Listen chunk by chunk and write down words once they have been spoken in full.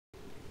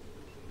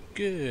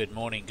Good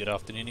morning, good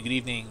afternoon, and good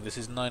evening. This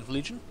is 9th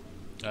Legion.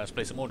 Let's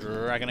play some more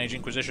Dragon Age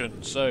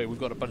Inquisition. So, we've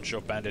got a bunch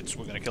of bandits,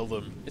 we're going to kill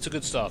them. It's a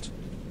good start.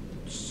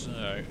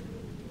 So,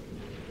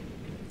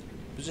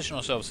 position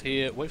ourselves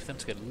here, wait for them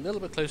to get a little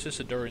bit closer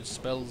so Dorian's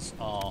spells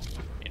are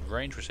in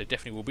range, which they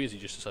definitely will be as he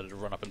just decided to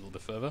run up a little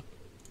bit further.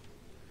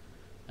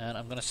 And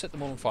I'm going to set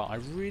them all on fire. I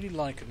really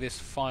like this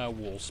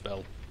firewall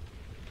spell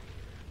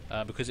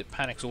because it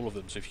panics all of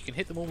them. So if you can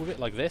hit them all with it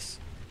like this,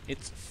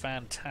 it's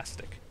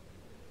fantastic.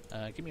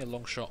 Give me a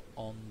long shot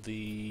on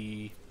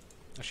the...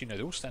 Actually, no,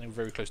 they're all standing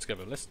very close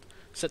together. Let's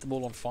set them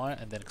all on fire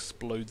and then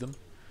explode them.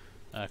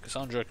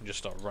 Cassandra can just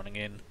start running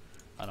in,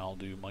 and I'll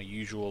do my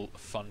usual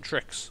fun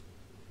tricks.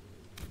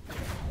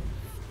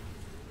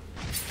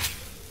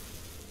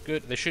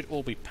 Good, they should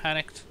all be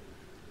panicked.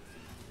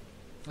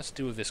 Let's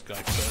deal with this guy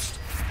first.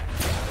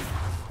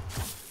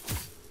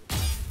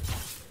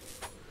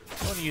 I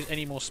don't want to use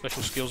any more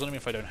special skills on him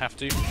if I don't have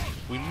to.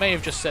 We may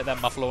have just set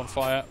that muffalo on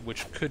fire,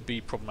 which could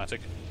be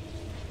problematic.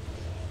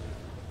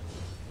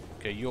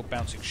 Okay, you're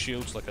bouncing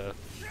shields like a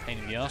pain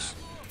in the ass.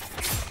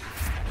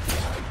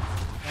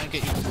 And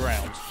get you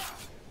ground.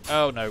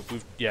 Oh no,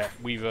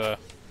 we've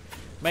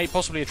may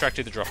possibly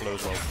attracted the Druffalo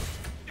as well.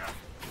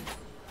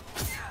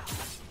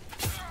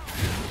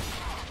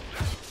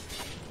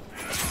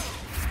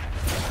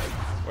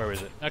 Where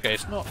is it? Okay,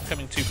 it's not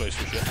coming too close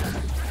to us yet.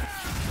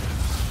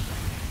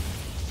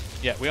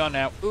 Yeah, we are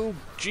now. Ooh,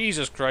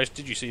 Jesus Christ,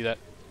 did you see that?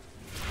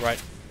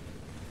 Right.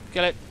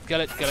 Get it,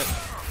 get it, get it.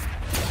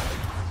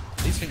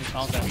 These things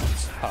aren't going to be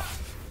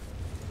tough.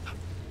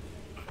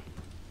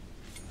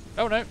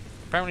 Oh no,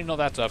 apparently not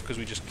that tough because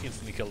we just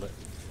instantly killed it.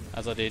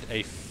 As I did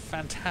a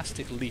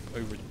fantastic leap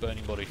over its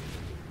burning body.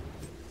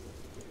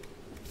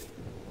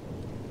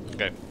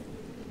 Okay.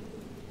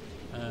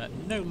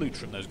 No loot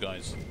from those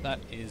guys. That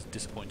is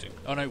disappointing.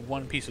 Oh no,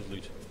 one piece of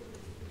loot.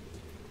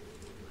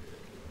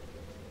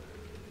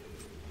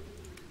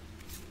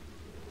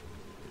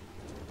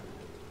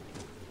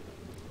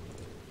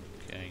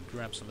 Okay,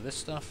 grab some of this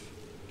stuff.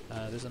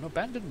 There's an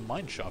abandoned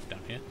mine shaft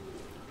down here.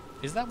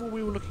 Is that what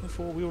we were looking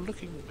for? We were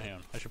looking... Hang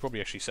on, I should probably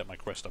actually set my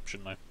quest up,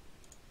 shouldn't I?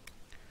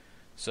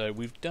 So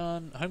we've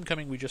done...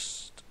 Homecoming we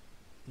just...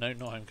 No,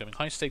 not Homecoming.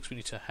 High stakes we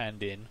need to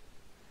hand in.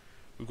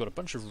 We've got a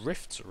bunch of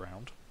rifts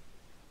around.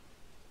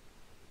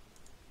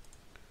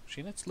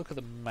 Actually, let's look at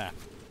the map.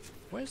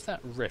 Where's that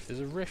rift? There's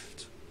a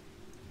rift.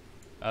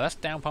 Oh, that's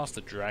down past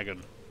the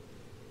dragon.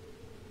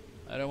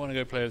 I don't want to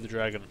go play with the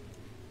dragon.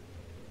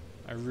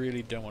 I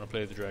really don't want to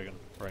play with the dragon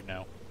right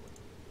now.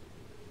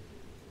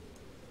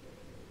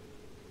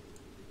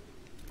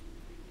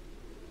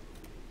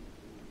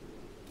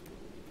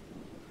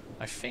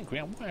 I think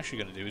what we're actually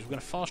going to do is we're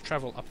going to fast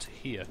travel up to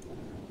here,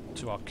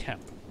 to our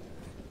camp.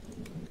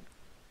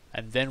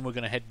 And then we're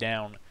going to head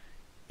down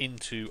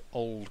into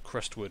Old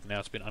Crestwood, now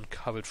it's been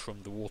uncovered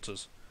from the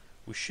waters.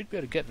 We should be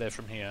able to get there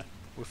from here.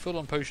 We're full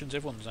on potions,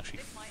 everyone's actually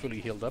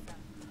fully healed up.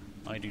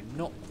 I do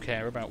not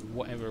care about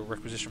whatever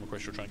requisition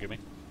request you're trying to give me.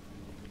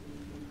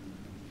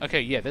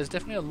 Okay, yeah, there's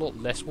definitely a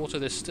lot less water.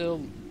 There's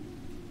still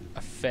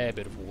a fair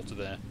bit of water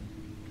there.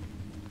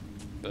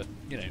 But,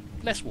 you know,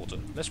 less water.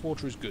 Less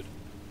water is good.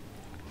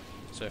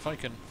 So if I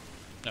can...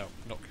 No,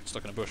 not get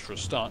stuck in a bush for a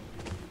start.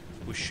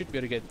 We should be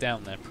able to get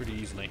down there pretty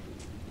easily.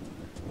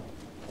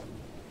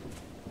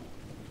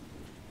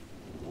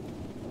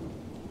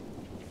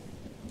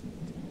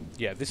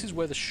 Yeah, this is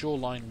where the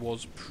shoreline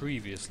was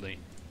previously.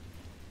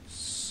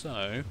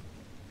 So...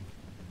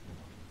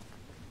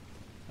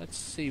 let's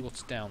see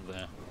what's down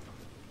there.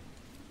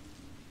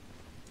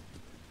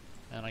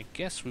 And I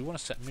guess we want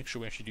to make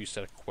sure we actually do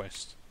set a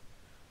quest.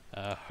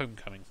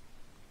 Homecoming.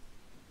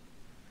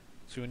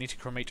 So we need to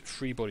cremate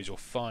 3 bodies, or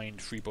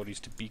find 3 bodies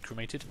to be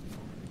cremated.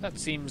 That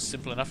seems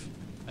simple enough.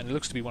 And it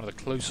looks to be one of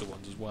the closer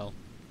ones as well.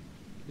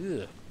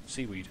 Ugh,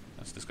 seaweed.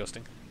 That's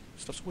disgusting.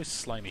 Stuff's always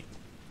slimy.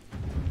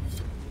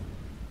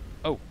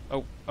 Oh,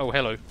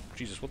 hello.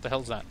 Jesus, what the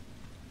hell's that?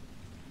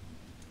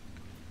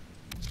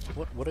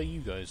 What are you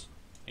guys?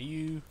 Are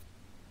you...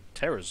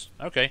 terrors?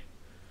 Okay.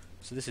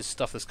 So this is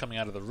stuff that's coming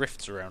out of the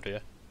rifts around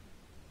here.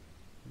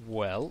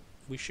 Well,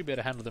 we should be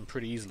able to handle them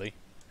pretty easily.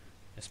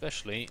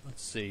 Especially,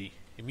 let's see,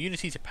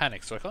 immunity to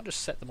panic, so I can't just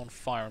set them on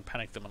fire and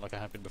panic them like I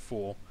have been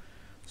before.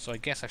 So I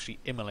guess actually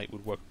immolate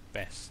would work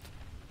best.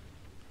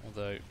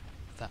 Although,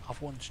 that other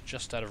one's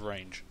just out of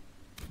range.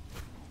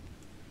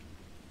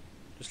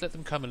 Just let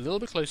them come a little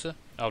bit closer.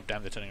 Oh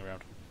damn, they're turning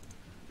around.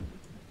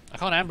 I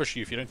can't ambush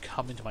you if you don't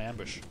come into my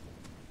ambush.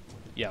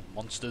 Yeah,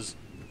 monsters.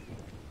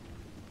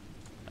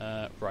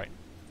 Right.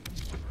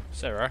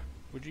 Sarah,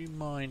 would you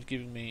mind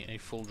giving me a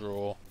full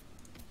draw?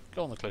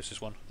 Go on the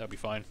closest one, that'll be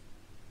fine.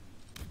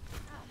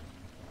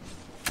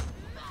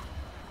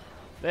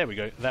 There we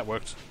go, that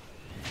worked.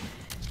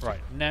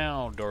 Right,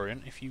 now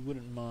Dorian, if you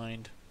wouldn't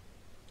mind...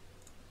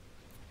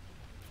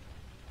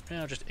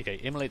 Now just, okay,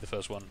 immolate the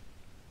first one.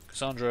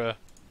 Cassandra,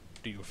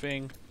 do your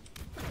thing.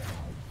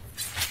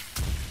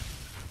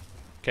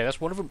 Okay,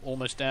 that's one of them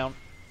almost down.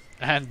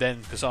 And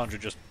then Cassandra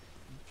just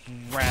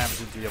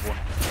rams into the other one.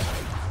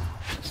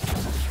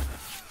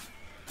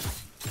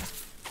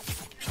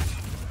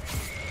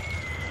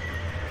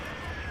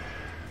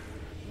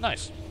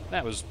 Nice.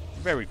 That was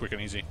very quick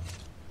and easy.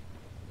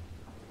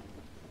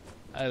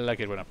 I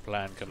like it when a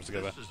plan comes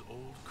together. This is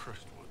old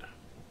Crestwood.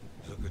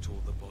 Look at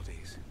all the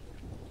bodies.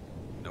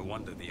 No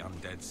wonder the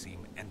undead seem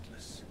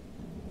endless.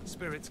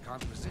 Spirits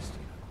can't resist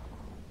you.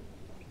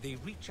 They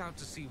reach out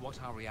to see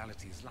what our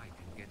reality is like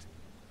and get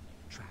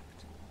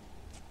trapped.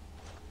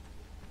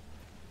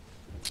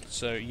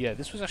 So yeah,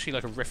 this was actually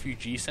like a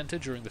refugee center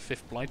during the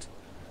Fifth Blight,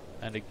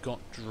 and it got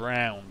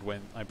drowned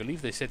when, I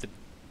believe they said that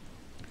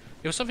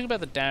it was something about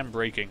the dam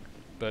breaking,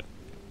 but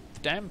the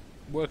dam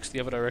works the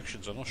other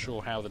direction, so I'm not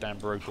sure how the dam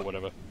broke or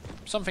whatever.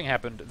 Something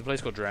happened, the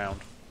place got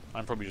drowned.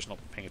 I'm probably just not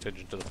paying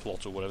attention to the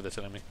plot or whatever they're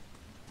telling me.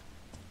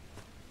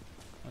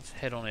 Let's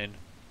head on in.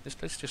 This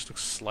place just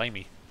looks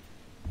slimy.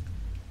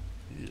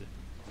 Ugh.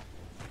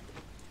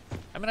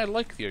 I mean, I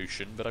like the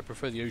ocean, but I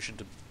prefer the ocean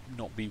to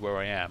not be where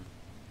I am.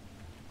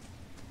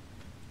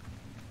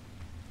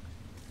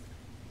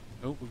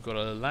 Oh, we've got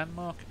a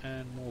landmark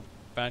and more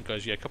bad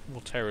guys. Yeah, a couple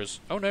more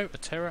terrors. Oh no, a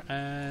terror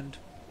and...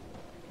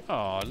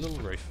 oh, a little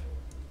wraith.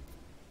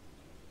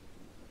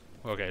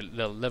 Okay,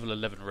 level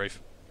 11 wraith.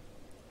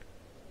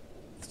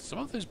 Some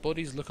of those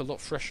bodies look a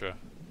lot fresher.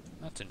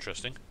 That's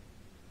interesting.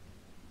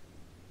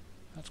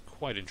 That's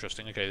quite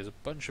interesting. Okay, there's a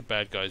bunch of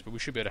bad guys, but we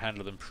should be able to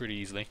handle them pretty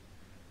easily.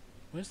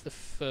 Where's the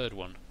third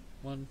one?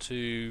 1,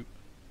 2...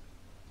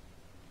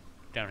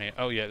 down here.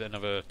 Oh yeah,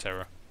 another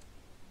terror.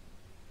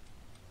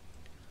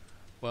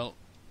 Well,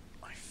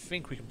 I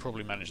think we can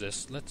probably manage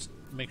this. Let's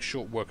make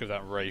short work of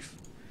that wraith.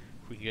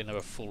 If we can get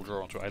another full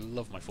draw onto it. I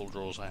love my full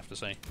draws, I have to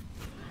say.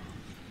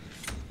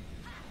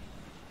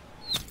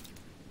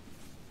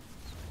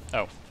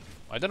 Oh.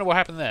 I don't know what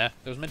happened there.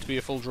 There was meant to be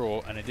a full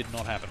draw, and it did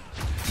not happen.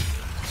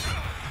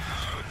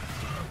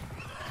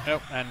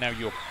 Oh, and now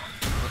you're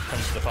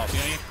coming to the party,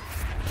 are you?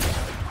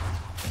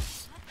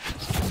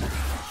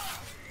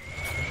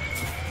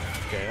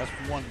 Okay, that's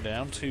 1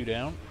 down, 2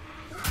 down.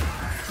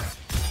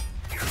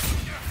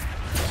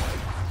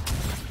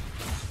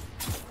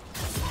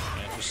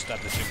 Stab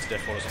this thing to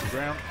death while it's on the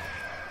ground.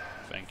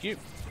 Thank you.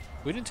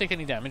 We didn't take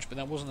any damage, but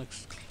that wasn't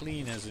as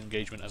clean as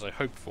engagement as I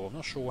hoped for. I'm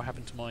not sure what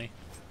happened to my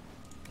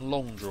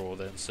long draw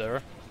then,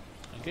 Sarah.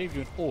 I gave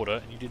you an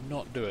order and you did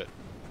not do it.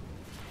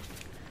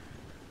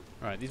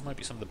 Right, these might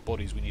be some of the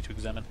bodies we need to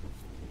examine.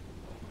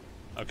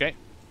 Okay,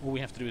 all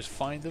we have to do is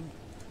find them.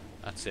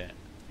 That's it.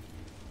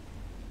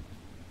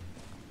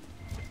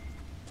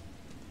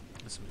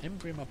 There's some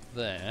Imbrium up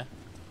there.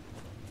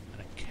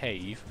 And a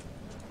cave.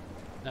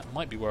 That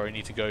might be where I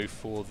need to go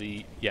for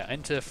the... yeah,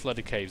 enter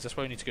flooded caves. That's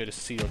where I need to go to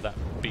seal that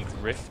big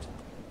rift.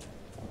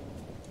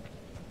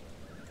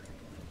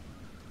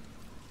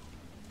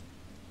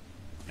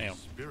 Hang on.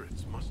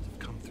 Spirits must have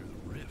come through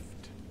the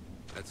rift.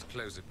 Let's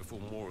close it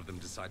before more of them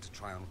decide to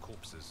try on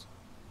corpses.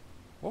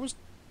 What was...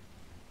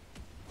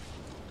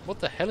 what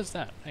the hell is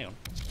that? Hang on.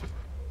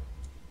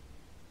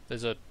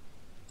 There's a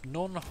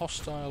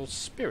non-hostile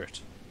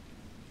spirit.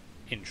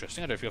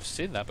 Interesting. I don't know if you've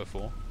seen that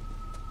before.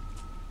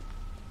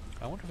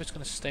 I wonder if it's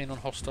going to stay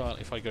non-hostile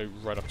if I go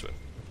right up to it.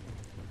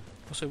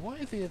 Also, why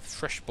are there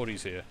fresh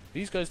bodies here?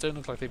 These guys don't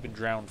look like they've been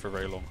drowned for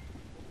very long.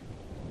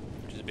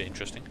 Which is a bit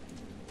interesting.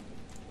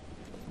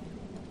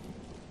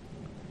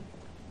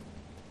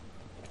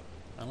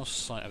 I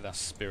lost sight of that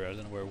spirit. I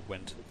don't know where it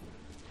went.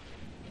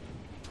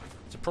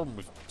 It's a problem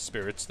with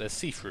spirits. They're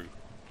see-through.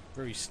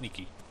 Very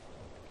sneaky.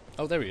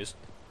 Oh, there he is.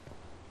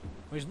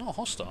 Well, he's not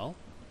hostile.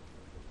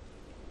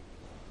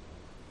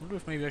 I wonder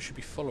if maybe I should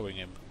be following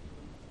him.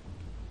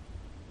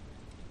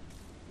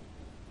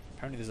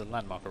 Apparently there's a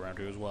landmark around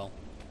here as well.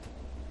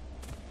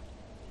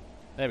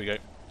 There we go.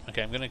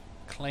 Okay, I'm going to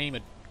claim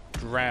a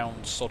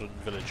drowned, sodden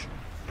village.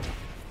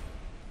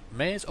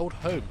 Mayor's old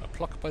home. A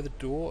plaque by the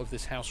door of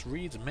this house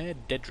reads Mayor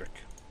Dedrick.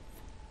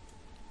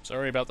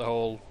 Sorry about the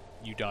whole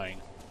you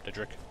dying,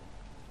 Dedrick.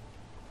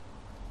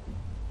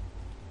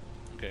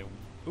 Okay.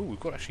 Ooh,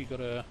 we've actually got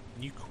a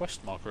new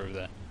quest marker over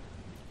there.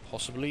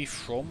 Possibly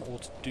from or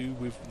to do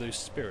with those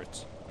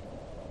spirits.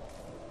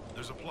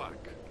 There's a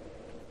plaque.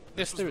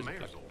 Yes, there is.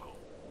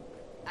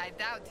 I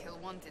doubt he'll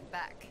want it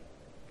back.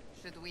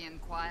 Should we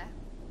inquire?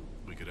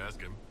 We could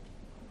ask him.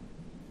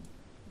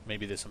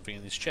 Maybe there's something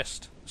in this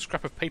chest. A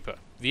scrap of paper.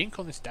 The ink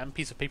on this damn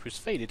piece of paper is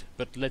faded,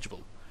 but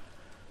legible.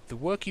 The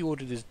work you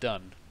ordered is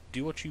done.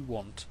 Do what you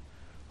want.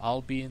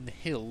 I'll be in the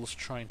hills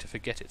trying to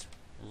forget it.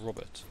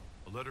 Robert.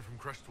 A letter from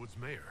Crestwood's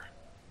mayor.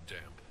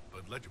 Damp,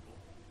 but legible.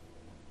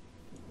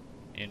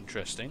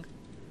 Interesting.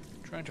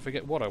 Trying to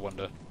forget what, I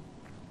wonder?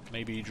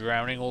 Maybe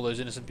drowning all those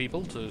innocent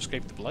people to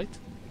escape the blight?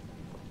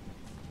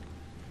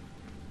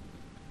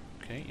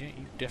 Okay, yeah,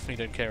 you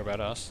definitely don't care about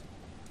us.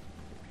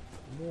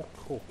 More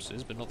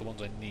corpses, but not the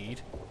ones I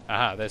need.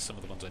 Aha, there's some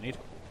of the ones I need.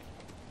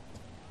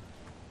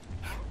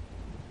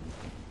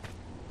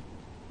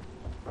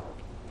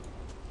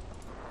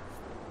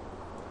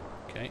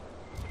 Okay.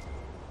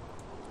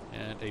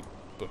 And a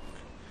book.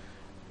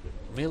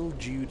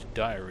 Mildewed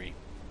Diary.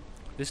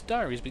 This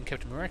diary has been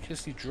kept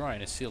miraculously dry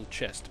in a sealed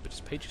chest, but its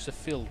pages are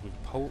filled with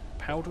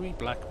powdery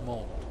black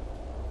mold.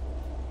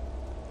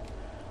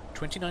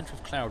 29th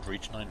of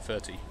Cloudreach,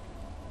 9:30.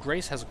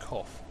 Grace has a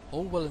cough.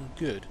 all well and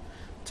good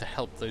to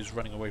help those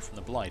running away from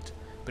the Blight,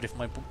 but if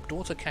my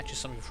daughter catches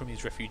something from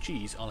these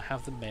refugees, I'll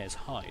have the mares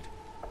hide.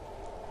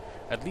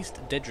 At least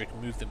Dedrick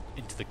moved them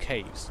into the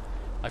caves.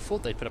 I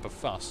thought they'd put up a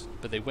fuss,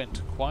 but they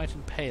went, quiet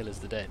and pale as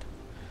the dead.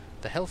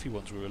 The healthy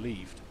ones were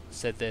relieved,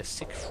 said their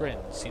sick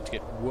friends seemed to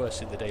get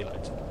worse in the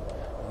daylight.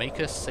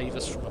 Maker save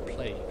us from a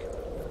plague.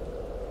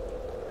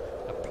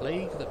 A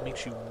plague that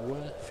makes you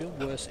feel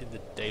worse in the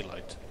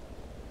daylight.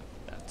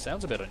 That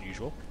sounds a bit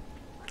unusual.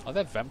 Are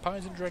there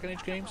vampires in Dragon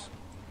Age games?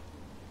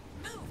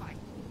 Move,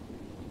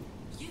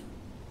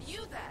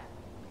 You there!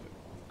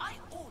 I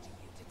order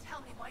you to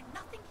tell me why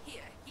nothing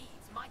here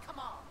heeds my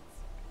commands.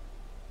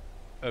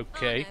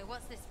 Okay. Oh no,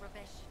 what's this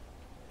rubbish?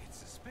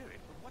 It's a spirit,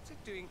 but what's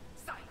it doing?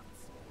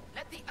 Silence.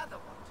 Let the other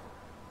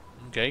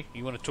one. Okay,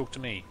 you want to talk to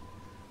me?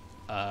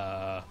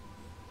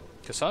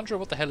 Cassandra,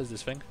 what the hell is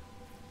this thing?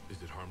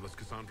 Is it harmless,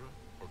 Cassandra?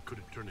 Or could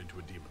it turn into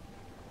a demon?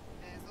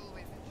 There's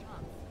always a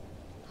chance.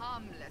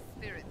 Harmless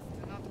spirits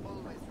do not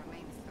always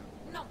remain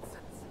so.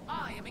 Nonsense.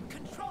 I am in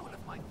control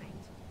of my fate.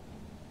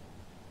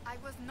 I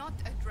was not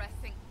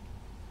addressing...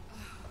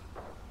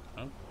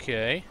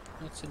 Okay,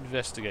 let's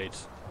investigate.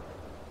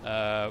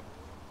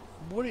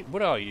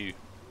 What are you?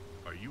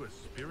 Are you a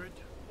spirit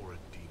or a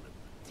demon?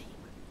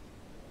 Demon.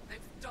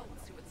 Those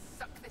dolls who would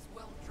suck this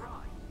world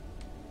dry.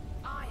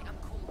 I am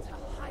called to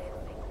higher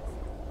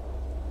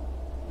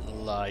things.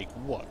 Like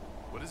what?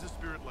 What is a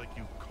spirit like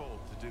you called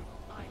to do?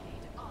 I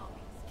lead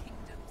armies,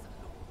 kingdoms,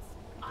 lords.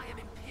 I am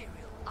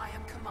imperial. I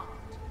am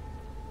command.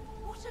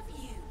 What of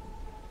you?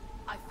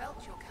 I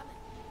felt your coming.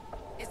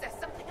 Is there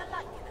something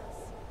alike in us?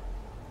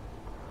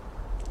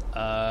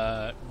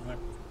 I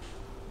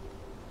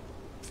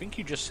think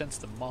you just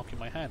sensed the mark in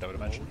my hand, I would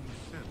imagine. All you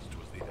sensed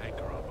was the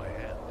anchor on my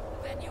hand.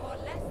 Then you are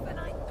less than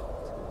I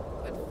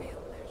thought, but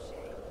feel no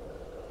shame.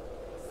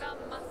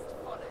 Some must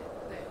follow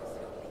those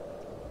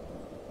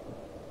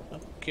who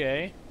lead.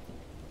 Okay.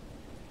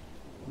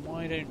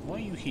 Why are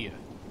you here?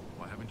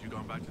 Why haven't you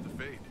gone back to the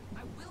Fade?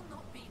 I will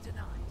not be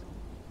denied.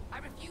 I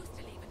refuse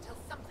to leave until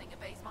something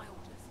obeys my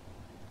orders.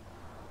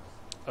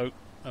 Oh,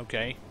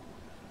 okay.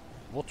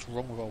 What's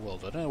wrong with our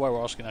world? I don't know why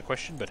we're asking that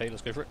question, but hey,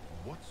 let's go for it.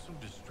 What's so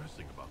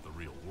distressing about the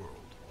real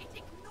world? It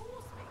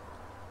ignores me.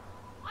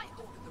 I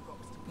order the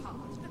rocks to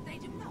part, but they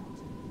do not.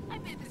 I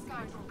bid the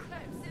sky draw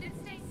close, and it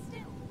stays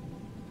still.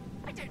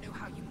 I don't know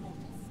how you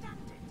mortals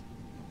stand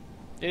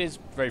it. It is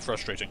very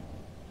frustrating.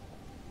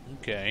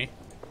 Okay.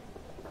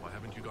 Why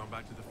haven't you gone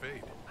back to the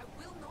Fade? I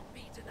will not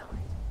be denied.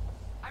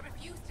 I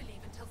refuse to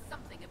leave until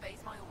something obeys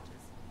my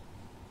orders.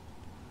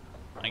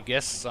 I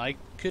guess I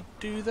could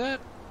do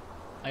that?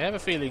 I have a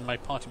feeling my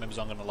party members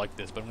aren't going to like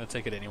this, but I'm going to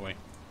take it anyway.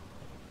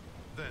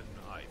 Then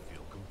I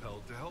feel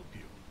compelled to help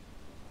you.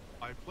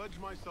 I pledge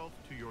myself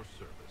to your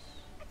service.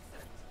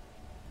 Excellent.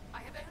 I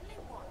have only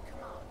one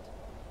command.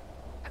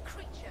 A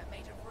creature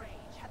made of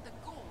rage had the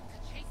gall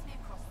to chase me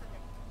across the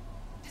lake.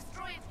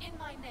 Destroy it in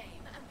my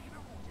name and be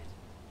rewarded.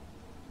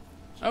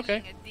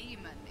 Okay. Killing a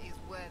demon is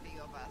worthy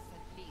of us,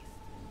 at least.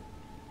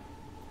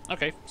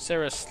 Okay,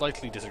 Sarah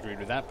slightly disagreed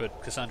with that,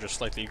 but Cassandra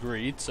slightly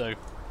agreed, so...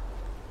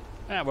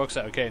 that works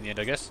out okay in the end,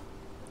 I guess.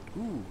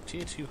 Ooh,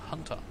 Tier 2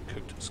 Hunter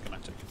coat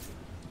schematic.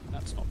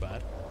 That's not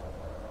bad.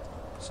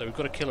 So we've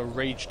got to kill a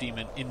rage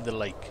demon in the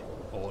lake,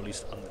 or at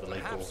least under the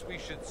lake. Perhaps we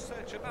should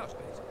search about a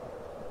bit.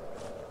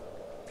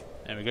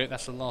 There we go,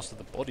 that's the last of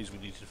the bodies we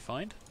needed to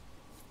find.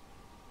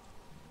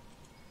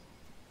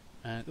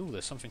 And, ooh,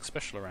 there's something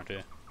special around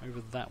here.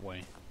 Over that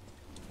way.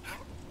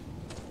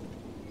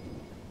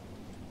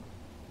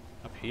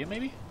 Up here,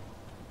 maybe?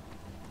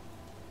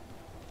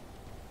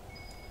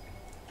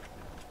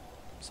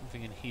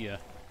 Something in here.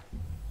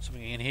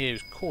 Something in here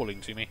is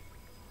calling to me.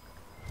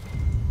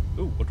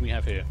 Ooh, what do we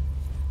have here?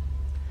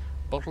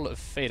 Bottle of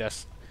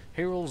Phaedas,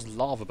 Hirul's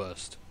Lava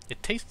Burst.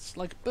 It tastes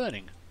like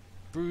burning.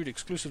 Brewed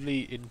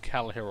exclusively in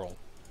Cal Hirul.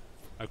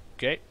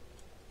 Okay.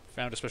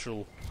 Found a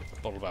special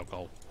bottle of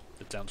alcohol.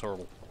 It sounds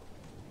horrible.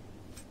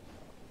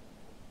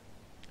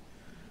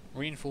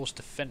 Reinforced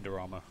Defender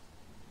Armor.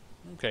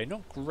 Okay,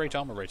 not great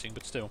armor rating,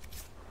 but still.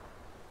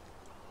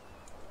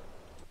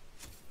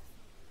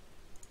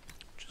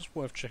 Just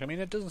worth checking. I mean,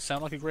 it doesn't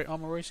sound like a great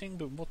armor rating,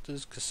 but what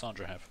does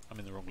Cassandra have? I'm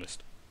in the wrong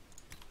list.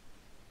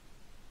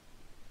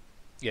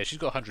 Yeah, she's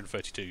got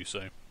 132,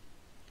 so...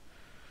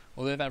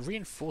 although that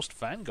Reinforced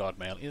Vanguard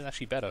mail is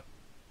actually better.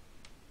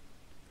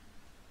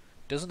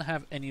 Doesn't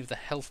have any of the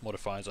health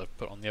modifiers I've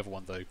put on the other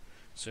one, though.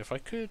 So if I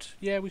could...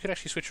 yeah, we could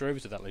actually switch her over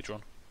to that later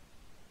on.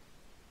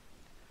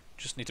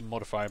 Just need to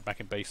modify her back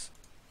in base.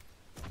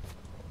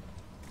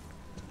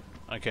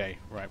 Okay,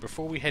 right,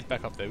 before we head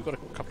back up there, we've got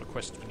a couple of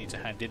quests we need to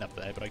hand in up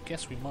there, but I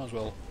guess we might as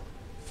well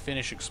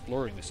finish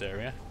exploring this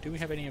area. Do we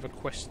have any other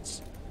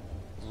quests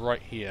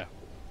right here?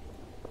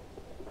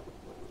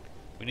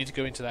 We need to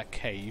go into that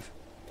cave.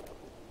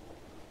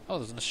 Oh,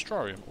 there's an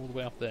astrarium all the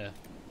way up there.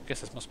 I guess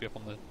this must be up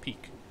on the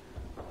peak.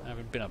 I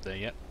haven't been up there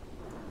yet.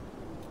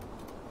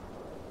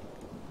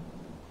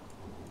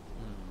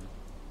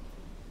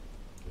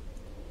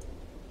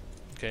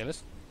 Okay,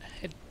 let's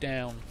head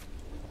down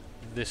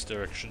this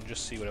direction,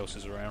 just see what else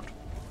is around.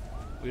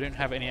 We don't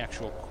have any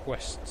actual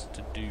quests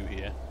to do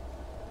here.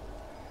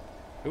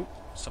 Oh,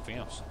 something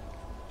else.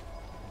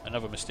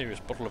 Another mysterious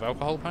bottle of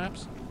alcohol,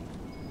 perhaps?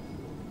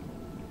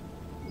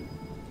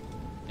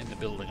 In the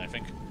building, I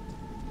think.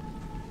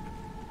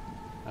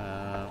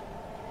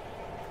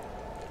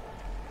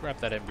 Grab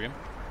that embryon.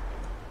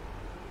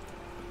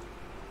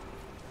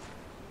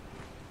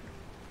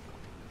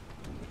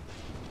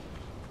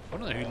 I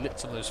don't know who lit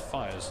some of those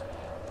fires.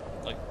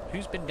 Like,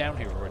 who's been down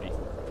here already?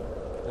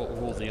 What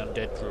with all the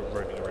undead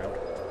roaming around?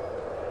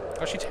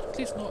 Actually,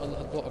 technically it's not a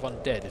lot of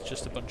undead, it's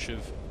just a bunch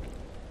of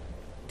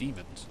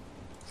demons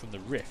from the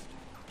rift.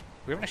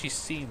 We haven't actually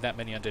seen that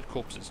many undead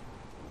corpses.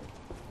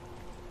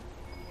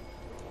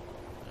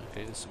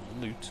 Okay, there's some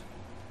loot.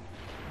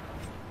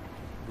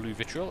 Blue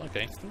vitriol,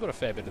 okay. We've got a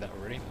fair bit of that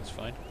already, that's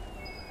fine.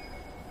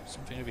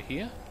 Something over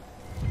here?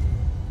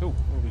 Oh,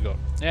 what have we got?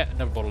 Yeah,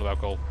 another bottle of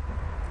alcohol.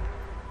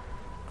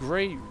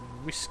 Grey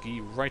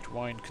Whiskey Right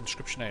Wine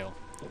Conscription Ale.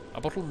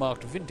 A bottle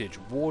marked Vintage,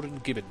 Warden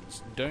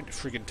Gibbons. Don't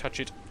friggin' touch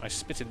it. I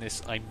spit in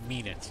this, I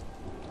mean it.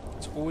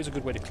 It's always a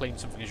good way to claim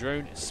something as your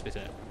own, is spit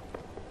in it.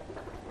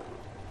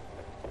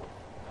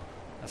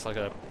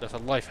 That's a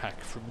life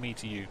hack from me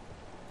to you.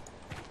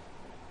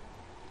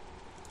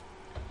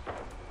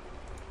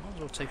 Might as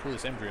well take all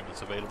this embryon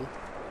that's available.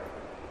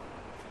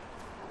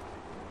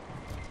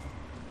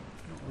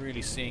 Not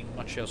really seeing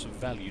much else of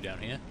value down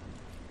here.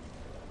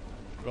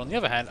 But on the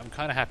other hand, I'm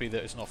kind of happy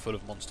that it's not full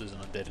of monsters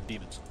and undead and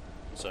demons.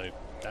 So,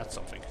 that's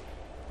something.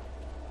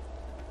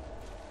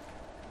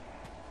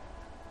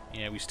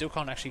 Yeah, we still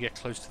can't actually get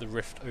close to the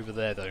rift over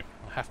there, though.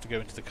 I'll have to go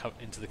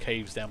into the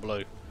caves down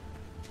below.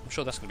 I'm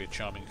sure that's going to be a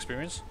charming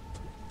experience.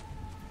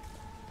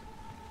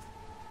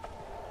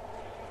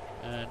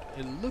 And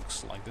it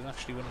looks like there's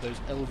actually one of those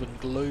elven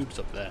globes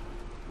up there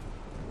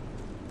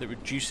that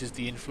reduces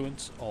the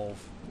influence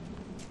of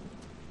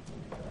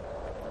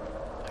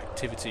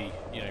activity,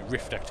 you know,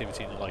 rift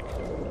activity and the like.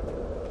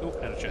 Oh,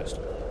 and a chest.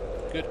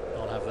 Good,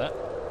 I'll have that.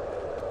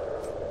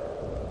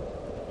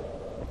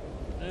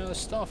 Now the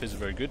staff isn't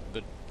very good,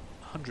 but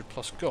 100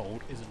 plus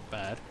gold isn't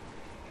bad.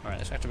 Alright,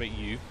 let's activate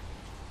you.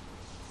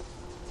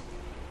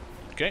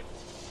 Okay.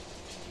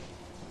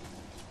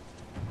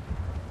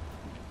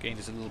 Gained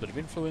us a little bit of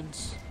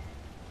influence.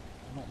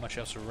 Not much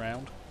else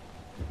around.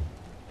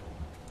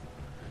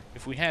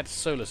 If we had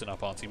Solus in our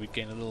party, we'd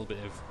gain a little bit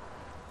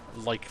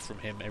of like from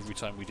him every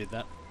time we did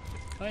that.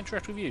 Can I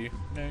interact with you?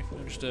 No,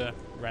 I'm just a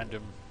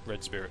random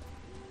red spirit.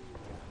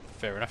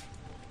 Fair enough.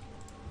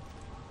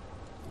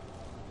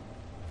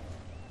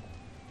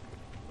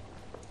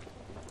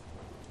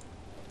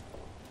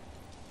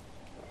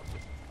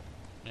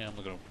 Yeah, I'm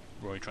not going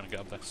to worry trying to get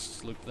up that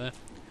slope there.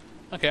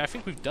 Okay, I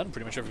think we've done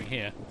pretty much everything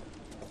here.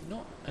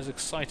 Not as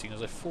exciting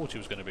as I thought it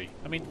was going to be.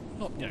 I mean,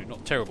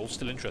 not terrible,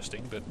 still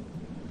interesting, but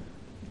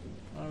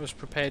I was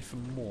prepared for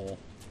more.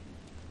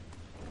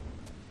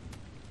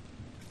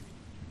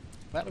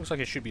 That looks like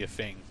it should be a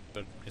thing,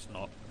 but it's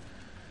not.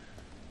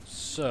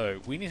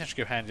 So, we need to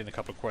actually go hand in a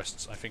couple of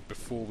quests, I think,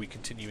 before we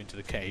continue into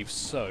the caves.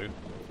 So,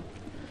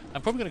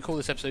 I'm probably going to call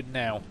this episode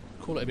now,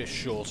 call it a bit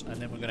short, and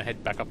then we're going to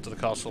head back up to the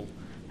castle,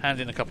 hand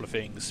in a couple of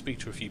things, speak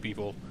to a few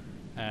people,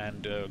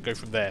 and go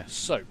from there.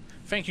 So,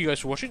 thank you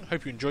guys for watching.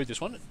 Hope you enjoyed this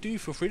one. Do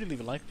feel free to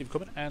leave a like, leave a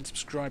comment, and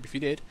subscribe if you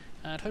did.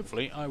 And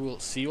hopefully I will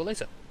see you all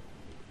later.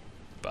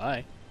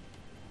 Bye.